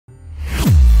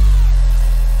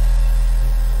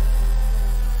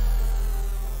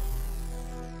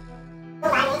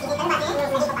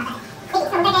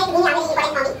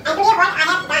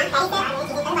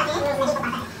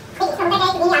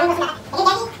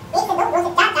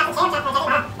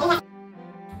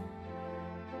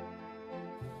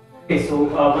So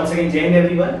once again जय Hind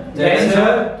everyone. जय Hind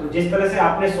sir. तो जिस तरह से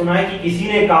आपने सुना है कि किसी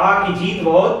ने कहा कि जीत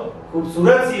बहुत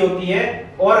खूबसूरत सी होती है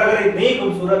और अगर इतनी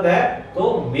खूबसूरत है तो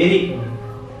मेरी क्यों नहीं,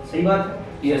 सही बात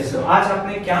है। Yes sir. आज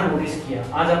आपने क्या नोटिस किया,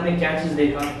 आज आपने क्या चीज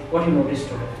देखा, what you notice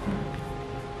today?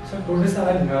 Sir,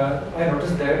 I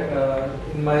noticed that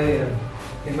in my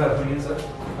opinion, sir,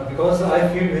 because I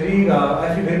feel very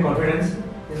confident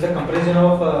in the comparison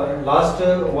of last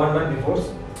 1 month before,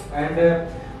 and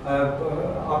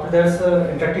after that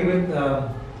interacting with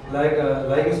like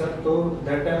you, sir. So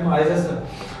that time I just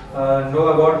know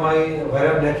about my where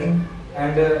I'm lacking,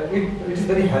 and it is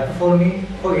very helpful for me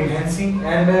for enhancing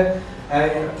and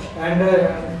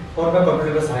for my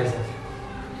competitive side, sir.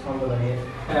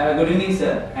 Good evening,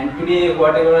 sir. And today,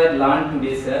 whatever I learned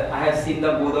today, sir, I have seen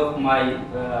the both of my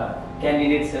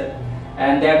candidates, sir,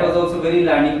 and that was also very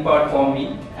learning part for me.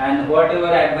 And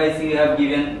whatever advice you have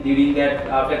given during that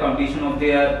after completion of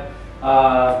their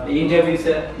interview,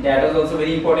 sir, that was also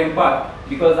very important part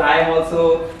because I am also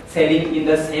sailing in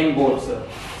the same boat, sir.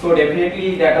 So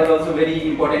definitely that was also very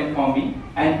important for me.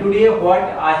 And today, what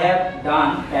I have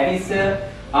done, that is,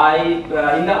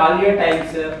 in the earlier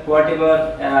times, whatever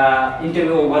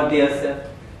interview over there, sir,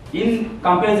 in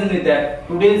comparison with that,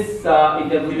 today's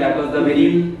interview, that was the very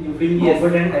you feel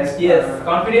confident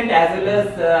confident as well as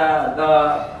the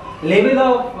level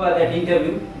of that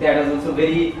interview, that was also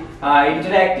very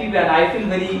interactive, and I feel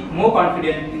very more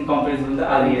confident in comparison with the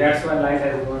earlier. That's why light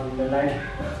has gone. The light.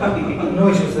 No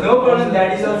issues, sir. No problem.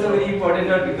 That is also very important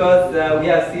because we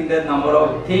have seen the number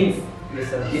of things. Yes,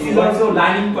 sir. This is also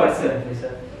learning person. Yes,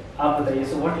 sir. आप बताइए,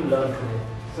 so what you learned today?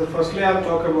 So firstly, I'll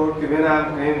talk about when I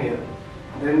came here,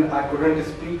 then I couldn't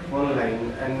speak one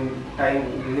line, and time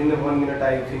within the 1 minute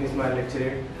I finished my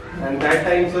lecture. And that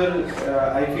time, sir,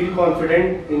 I feel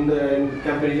confident in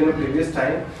comparison of previous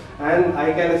time, and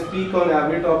I can speak on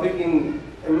every topic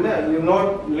you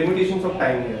not limitations of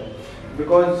time here,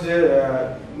 because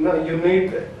you need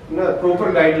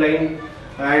proper guideline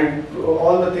and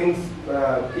all the things.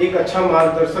 एक अच्छा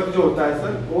मार्गदर्शक जो होता है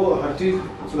sir, वो हर चीज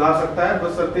सुधार सकता है,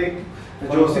 बस सिर्फ एक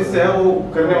जो शिष्य है वो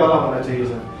करने वाला होना चाहिए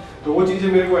सर। तो वो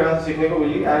चीजें मेरे को यहाँ से सीखने को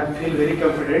मिली। I feel very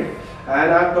confident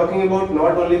and I'm talking about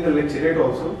not only the lecturate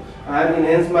also, and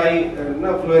enhance my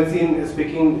fluency in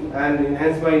speaking and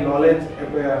enhance my knowledge,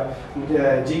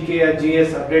 GK and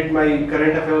GS, update my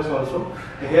current affairs also.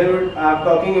 Here I'm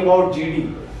talking about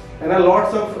GD and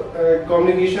lots of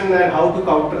communication and how to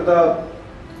counter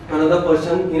another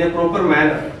person in a proper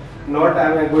manner. Not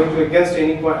I'm going to against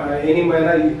any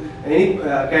manner, any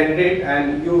candidate,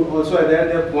 and you also are there.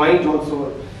 Their point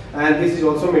also. And this is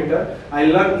also matter. I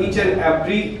learn each and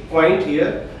every point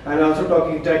here, and also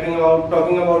talking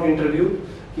about interview.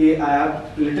 I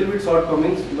have little bit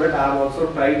shortcomings, but I have also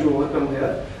tried to overcome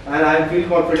there, and I feel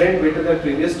confident better than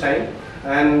previous time.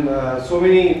 And so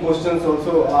many questions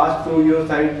also asked through your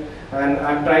side, and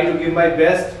I'm trying to give my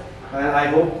best, and I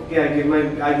hope I'm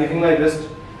giving my best,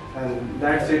 and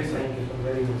that's it. Thank you,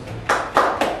 very good, sir.